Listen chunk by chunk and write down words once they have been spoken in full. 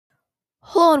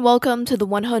Hello and welcome to the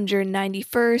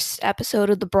 191st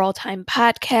episode of the Brawl Time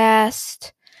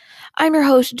Podcast. I'm your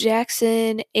host,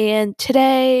 Jackson, and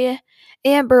today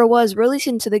Amber was released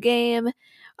into the game,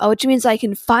 which means I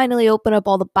can finally open up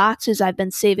all the boxes I've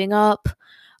been saving up.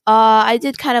 I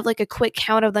did kind of like a quick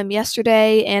count of them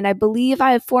yesterday, and I believe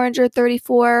I have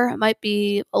 434. It might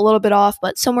be a little bit off,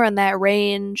 but somewhere in that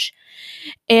range.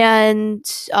 And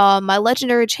my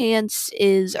legendary chance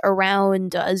is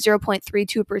around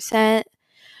 0.32%.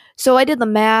 So I did the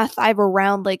math. I have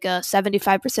around like a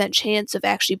 75% chance of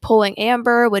actually pulling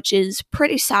Amber, which is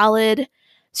pretty solid.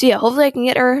 So yeah, hopefully I can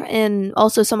get her and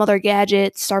also some other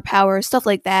gadgets, star power, stuff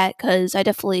like that, because I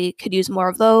definitely could use more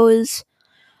of those.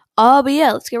 But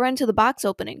yeah, let's get right into the box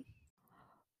opening.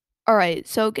 Alright,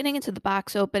 so getting into the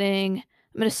box opening,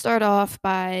 I'm going to start off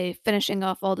by finishing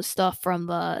off all the stuff from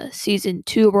the Season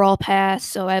 2 Brawl Pass.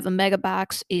 So I have a Mega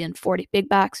Box and 40 big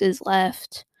boxes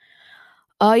left.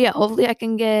 Yeah, hopefully I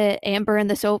can get Amber in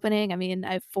this opening. I mean,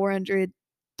 I have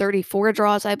 434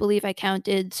 draws, I believe I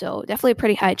counted, so definitely a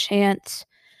pretty high chance.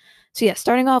 So yeah,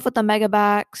 starting off with the Mega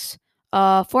Box,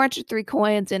 403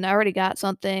 coins, and I already got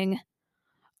something.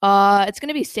 It's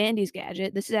gonna be Sandy's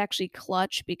gadget. This is actually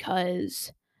clutch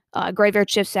because Graveyard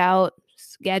shifts out.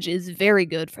 This gadget is very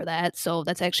good for that, so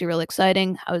that's actually really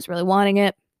exciting. I was really wanting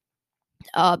it.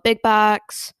 Big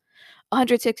Box,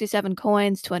 167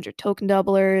 coins, 200 token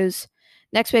doublers.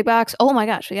 Next big box. Oh my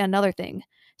gosh, we got another thing.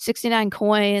 69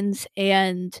 coins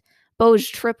and Bo's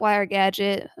tripwire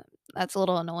gadget. That's a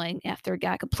little annoying after it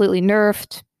got completely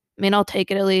nerfed. I mean, I'll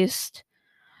take it at least.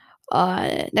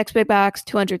 Next big box,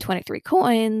 223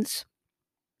 coins.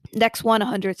 Next one,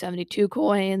 172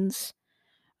 coins.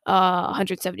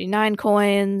 179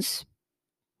 coins.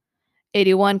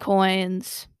 81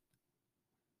 coins.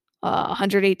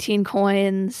 118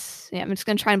 coins. Yeah, I'm just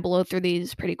going to try and blow through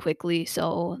these pretty quickly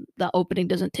so the opening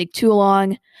doesn't take too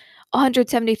long.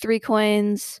 173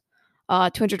 coins,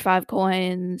 205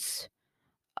 coins,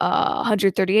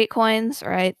 138 coins,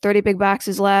 all right? 30 big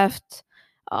boxes left,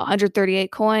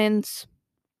 138 coins,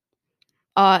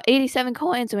 87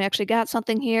 coins, and we actually got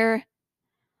something here.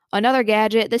 Another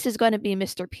gadget. This is going to be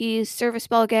Mr. P's service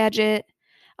bell gadget.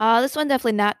 This one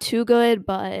definitely not too good,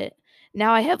 but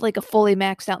now I have like a fully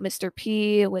maxed out Mr.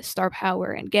 P with star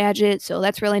power and gadget, so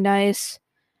that's really nice.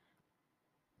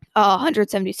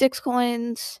 176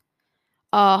 coins,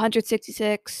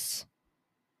 166.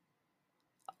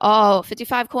 Oh,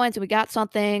 55 coins, and we got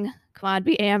something. Come on,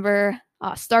 be Amber.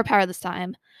 Star power this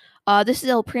time. This is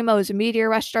El Primo's Meteor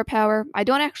Rush star power. I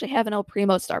don't actually have an El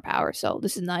Primo star power, so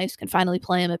this is nice. Can finally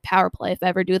play him at power play if I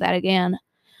ever do that again.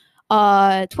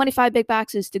 25 big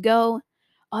boxes to go.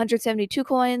 172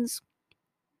 coins.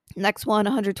 Next one,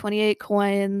 128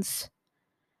 coins.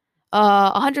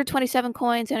 127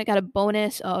 coins, and I got a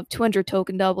bonus of 200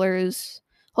 token doublers.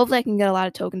 Hopefully, I can get a lot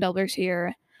of token doublers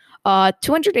here.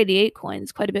 288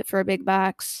 coins, quite a bit for a big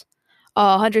box.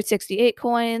 168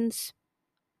 coins.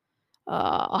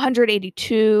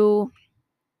 182.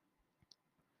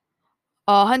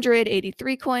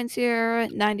 183 coins here.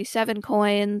 97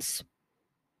 coins.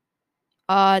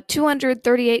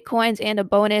 238 coins and a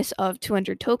bonus of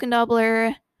 200 token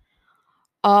doubler.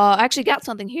 I actually got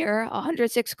something here.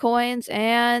 106 coins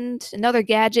and another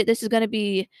gadget. This is going to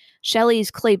be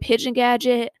Shelly's clay pigeon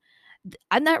gadget.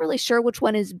 I'm not really sure which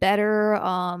one is better.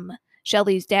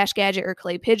 Shelly's dash gadget or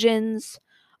clay pigeons.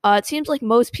 It seems like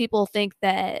most people think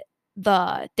that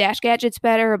the dash gadget's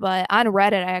better, but on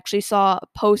Reddit I actually saw a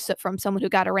post from someone who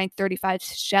got a rank 35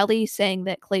 Shelly saying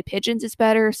that clay pigeons is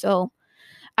better. So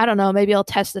I don't know. Maybe I'll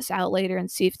test this out later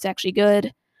and see if it's actually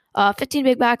good. 15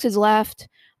 big boxes left.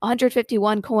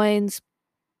 151 coins.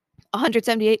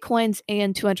 178 coins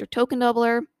and 200 token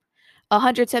doubler.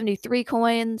 173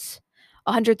 coins.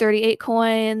 138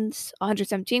 coins.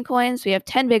 117 coins. We have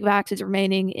 10 big boxes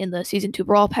remaining in the Season 2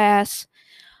 Brawl Pass.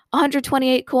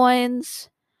 128 coins.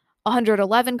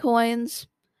 111 coins.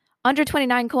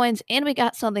 129 coins, and we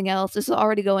got something else. This is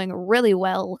already going really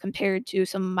well compared to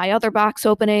some of my other box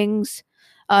openings.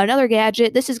 Another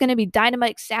gadget. This is going to be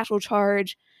Dynamite Satchel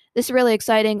Charge. This is really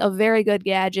exciting. A very good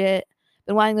gadget.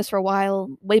 Been wanting this for a while.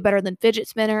 Way better than Fidget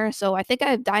Spinner. So I think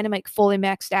I have Dynamite fully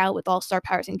maxed out with all star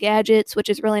powers and gadgets, which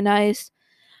is really nice.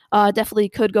 Definitely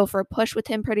could go for a push with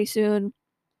him pretty soon.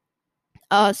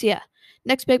 So yeah.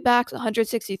 Next big box,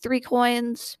 163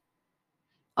 coins.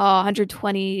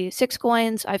 126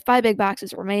 coins. I have 5 big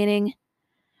boxes remaining.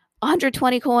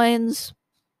 120 coins.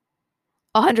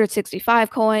 165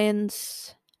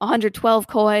 coins. 112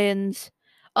 coins.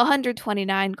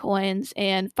 129 coins.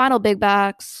 And final big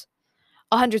box,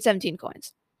 117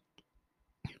 coins.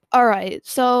 All right,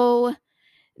 so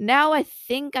now I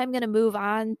think I'm going to move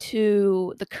on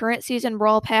to the current season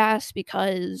Brawl Pass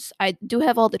because I do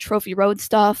have all the Trophy Road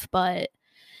stuff, but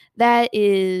that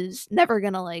is never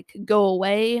going to like go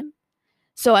away.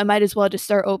 So I might as well just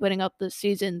start opening up the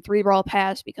season 3 Brawl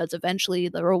Pass because eventually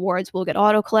the rewards will get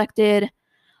auto collected.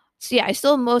 So yeah, I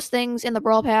still have most things in the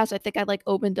Brawl Pass. I think I like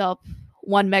opened up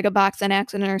one mega box on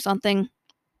accident or something.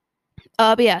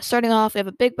 But yeah, starting off, we have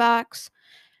a big box,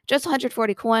 just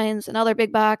 140 coins, another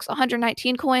big box,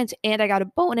 119 coins, and I got a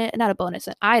bonus, not a bonus,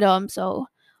 an item. So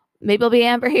maybe it'll be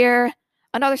Amber here.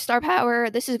 Another star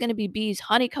power. This is going to be B's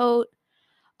Honeycoat.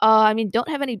 I mean, don't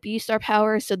have any B star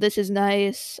power, so this is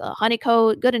nice.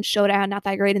 Honeycoat, good in Showdown, not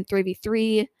that great in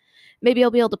 3v3. Maybe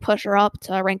I'll be able to push her up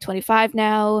to rank 25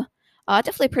 now.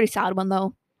 Definitely a pretty solid one,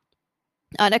 though.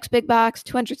 Next big box,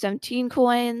 217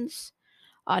 coins.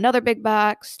 Another big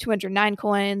box, 209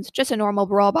 coins. Just a normal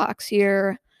Brawl box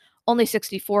here. Only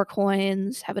 64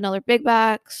 coins. Have another big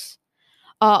box.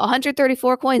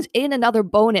 134 coins and another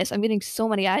bonus. I'm getting so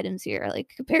many items here.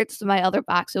 Like, compared to my other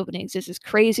box openings, this is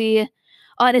crazy.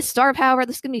 And his star power,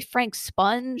 this is going to be Frank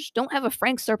Sponge. Don't have a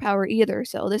Frank star power either,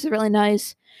 so this is really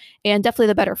nice. And definitely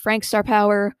the better Frank star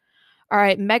power. All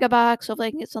right, Mega Box. Hopefully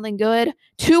I can get something good.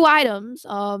 2 items.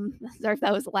 Sorry if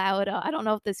that was loud. I don't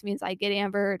know if this means I get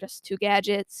Amber or just 2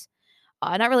 gadgets.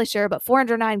 Not really sure, but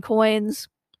 409 coins.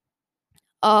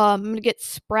 I'm going to get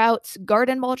Sprout's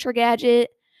Garden Mulcher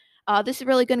gadget. This is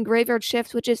really good in Graveyard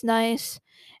Shift, which is nice.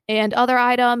 And other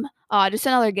item, just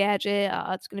another gadget.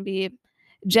 It's going to be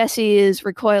Jesse's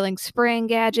Recoiling Spring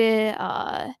gadget.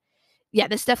 Yeah,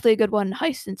 this is definitely a good one.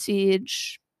 Heist and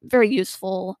Siege, very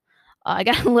useful. I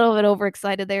got a little bit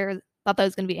overexcited there. Thought that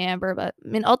was going to be Amber, but I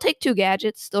mean, I'll take 2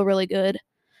 gadgets. Still really good.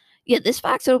 Yeah, this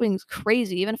box opening is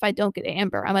crazy. Even if I don't get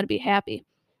Amber, I'm going to be happy.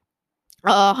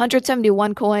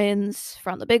 171 coins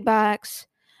from the big box.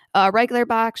 Regular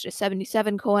box, just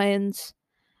 77 coins.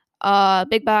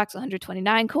 Big box,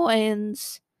 129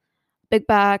 coins. Big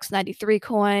box, 93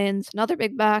 coins. Another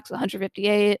big box,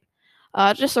 158.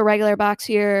 Just a regular box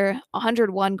here,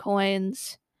 101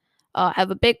 coins.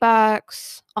 Have a big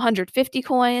box, 150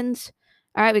 coins.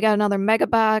 All right, we got another mega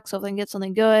box. Hopefully I can get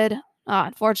something good.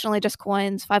 Unfortunately, just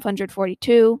coins,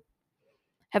 542.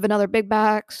 Have another big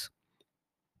box,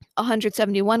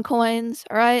 171 coins.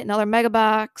 All right, another mega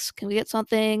box. Can we get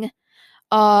something?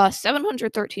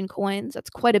 713 coins. That's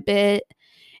quite a bit.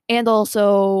 And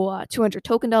also 200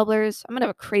 token doublers. I'm going to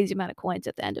have a crazy amount of coins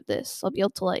at the end of this. I'll be able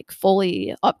to like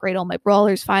fully upgrade all my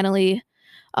brawlers finally.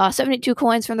 72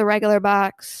 coins from the regular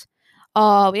box.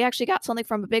 We actually got something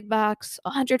from a big box.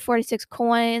 146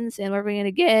 coins. And what are we going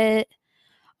to get?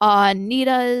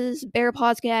 Nita's Bear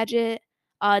Paws gadget.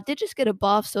 Did just get a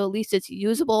buff, so at least it's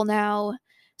usable now.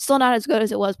 Still not as good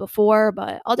as it was before,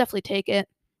 but I'll definitely take it.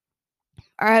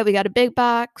 All right, we got a big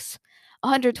box,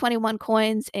 121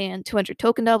 coins and 200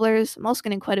 token doublers. I'm also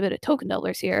getting quite a bit of token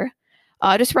doublers here.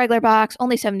 Just regular box,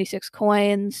 only 76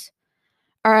 coins.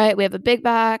 All right, we have a big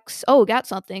box. Oh, got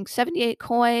something. 78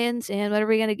 coins. And what are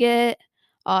we going to get?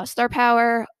 Star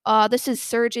power. This is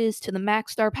Surges to the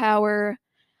max star power.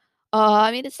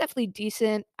 I mean, it's definitely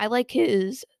decent. I like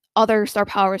his other star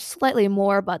powers slightly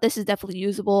more, but this is definitely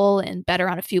usable and better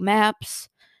on a few maps.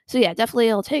 So yeah,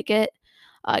 definitely I'll take it.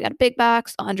 I got a big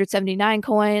box, 179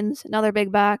 coins. Another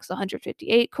big box,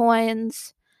 158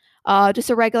 coins. Just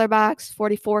a regular box,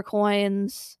 44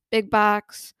 coins. Big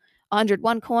box,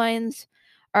 101 coins.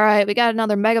 All right, we got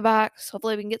another mega box.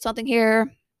 Hopefully we can get something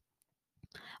here.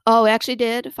 Oh, we actually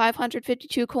did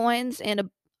 552 coins and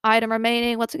an item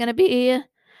remaining. What's it going to be?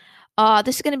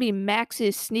 This is going to be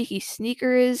Max's Sneaky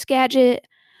Sneakers gadget.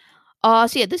 So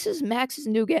yeah, this is Max's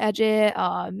new gadget.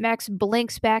 Max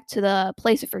blinks back to the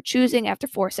place of her choosing after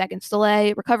 4 seconds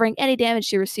delay, recovering any damage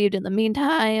she received in the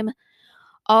meantime.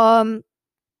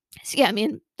 So yeah, I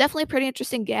mean, definitely a pretty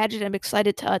interesting gadget. I'm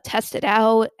excited to test it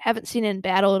out. Haven't seen it in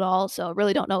battle at all, so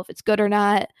really don't know if it's good or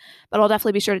not. But I'll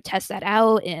definitely be sure to test that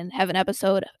out and have an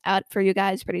episode out for you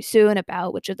guys pretty soon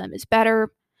about which of them is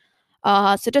better.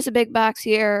 So just a big box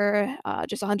here,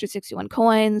 just 161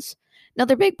 coins.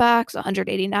 Another big box,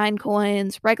 189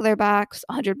 coins. Regular box,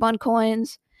 101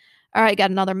 coins. All right, got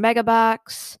another mega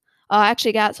box.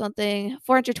 Actually got something,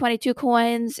 422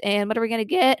 coins. And what are we going to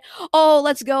get? Oh,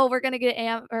 let's go. We're going to get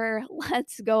Amber.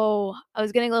 Let's go. I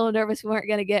was getting a little nervous we weren't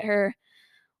going to get her.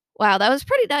 Wow, that was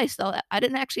pretty nice, though. I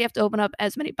didn't actually have to open up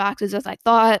as many boxes as I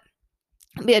thought.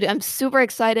 But I'm super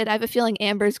excited. I have a feeling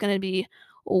Amber's going to be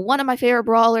one of my favorite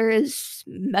brawlers.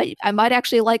 I might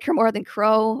actually like her more than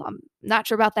Crow. I'm not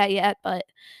sure about that yet, but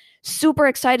super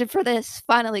excited for this.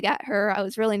 Finally got her. I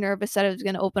was really nervous that I was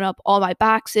going to open up all my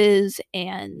boxes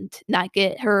and not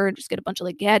get her, just get a bunch of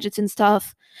like gadgets and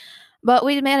stuff. But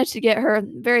we managed to get her.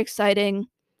 Very exciting.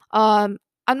 Um,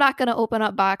 I'm not going to open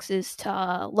up boxes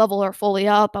to level her fully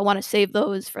up. I want to save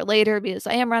those for later because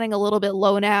I am running a little bit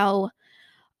low now.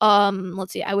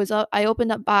 Let's see. I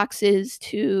opened up boxes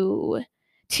to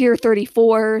tier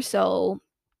 34, so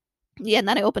yeah, and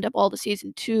then I opened up all the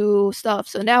season 2 stuff.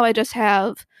 So now I just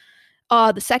have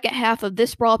the second half of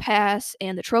this Brawl Pass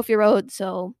and the Trophy Road,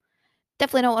 so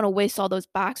definitely don't want to waste all those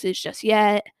boxes just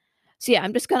yet. So yeah,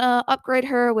 I'm just gonna upgrade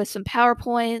her with some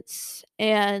PowerPoints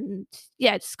and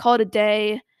yeah, just call it a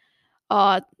day.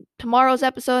 Uh, Tomorrow's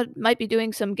episode might be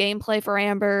doing some gameplay for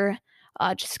Amber,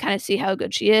 just kind of see how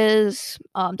good she is.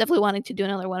 Definitely wanting to do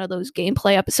another one of those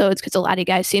gameplay episodes because a lot of you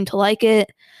guys seem to like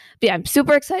it. But yeah, I'm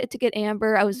super excited to get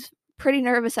Amber. I was pretty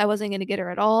nervous I wasn't going to get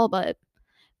her at all, but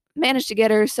managed to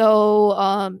get her. So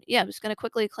yeah, I'm just going to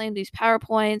quickly claim these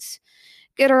PowerPoints,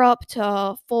 get her up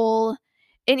to full.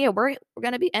 And yeah, we're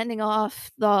going to be ending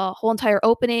off the whole entire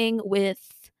opening with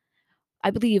I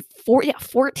believe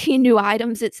 14 new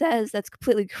items it says. That's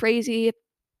completely crazy.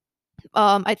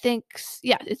 I think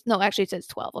yeah, it's no, actually it says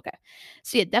 12. Okay.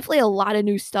 So yeah, definitely a lot of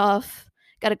new stuff.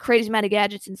 Got a crazy amount of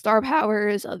gadgets and star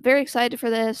powers. Very excited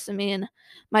for this. I mean,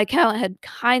 my account had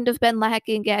kind of been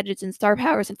lacking gadgets and star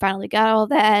powers and finally got all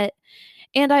that.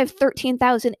 And I have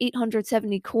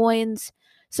 13,870 coins.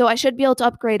 So I should be able to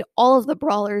upgrade all of the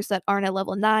brawlers that aren't at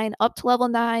level 9 up to level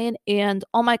 9, and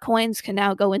all my coins can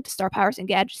now go into star powers and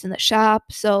gadgets in the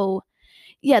shop. So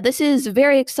yeah, this is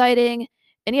very exciting.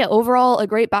 And yeah, overall, a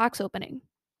great box opening.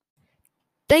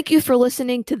 Thank you for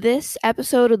listening to this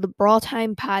episode of the Brawl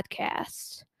Time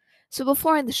Podcast. So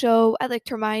before I end the show, I'd like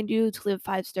to remind you to leave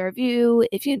a 5-star review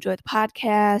if you enjoyed the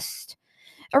podcast.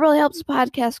 It really helps the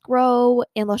podcast grow,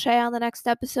 and I'll show you on the next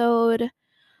episode.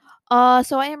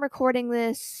 So I am recording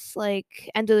this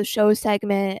like end of the show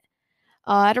segment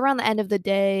at around the end of the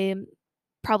day.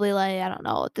 Probably like, I don't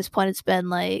know, at this point it's been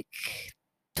like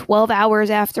 12 hours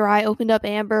after I opened up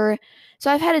Amber.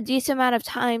 So I've had a decent amount of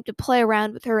time to play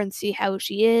around with her and see how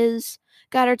she is.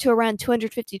 Got her to around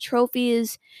 250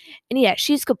 trophies. And yeah,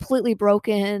 she's completely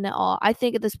broken. I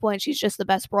think at this point she's just the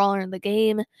best brawler in the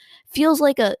game. Feels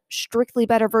like a strictly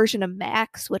better version of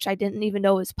Max, which I didn't even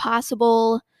know was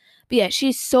possible. But yeah,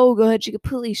 she's so good. She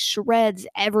completely shreds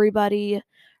everybody.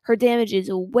 Her damage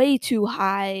is way too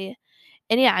high.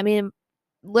 And yeah, I mean,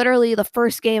 literally the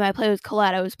first game I played with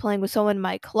Colette, I was playing with someone in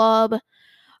my club.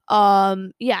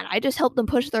 Yeah, I just helped them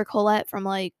push their Colette from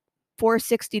like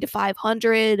 460 to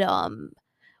 500.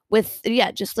 With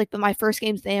yeah, just like my first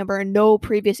game's the Amber, no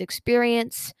previous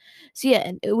experience. So yeah,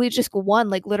 and we just won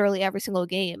like literally every single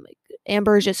game. Like,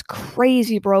 Amber is just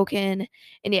crazy broken,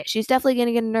 and yeah, she's definitely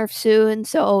gonna get a nerf soon.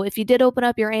 So if you did open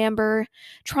up your Amber,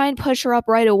 try and push her up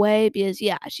right away because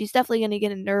yeah, she's definitely gonna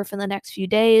get a nerf in the next few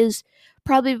days,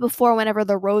 probably before whenever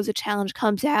the Rosa challenge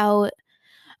comes out.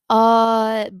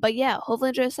 But yeah, hopefully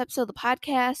enjoy this episode of the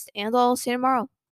podcast, and I'll see you tomorrow.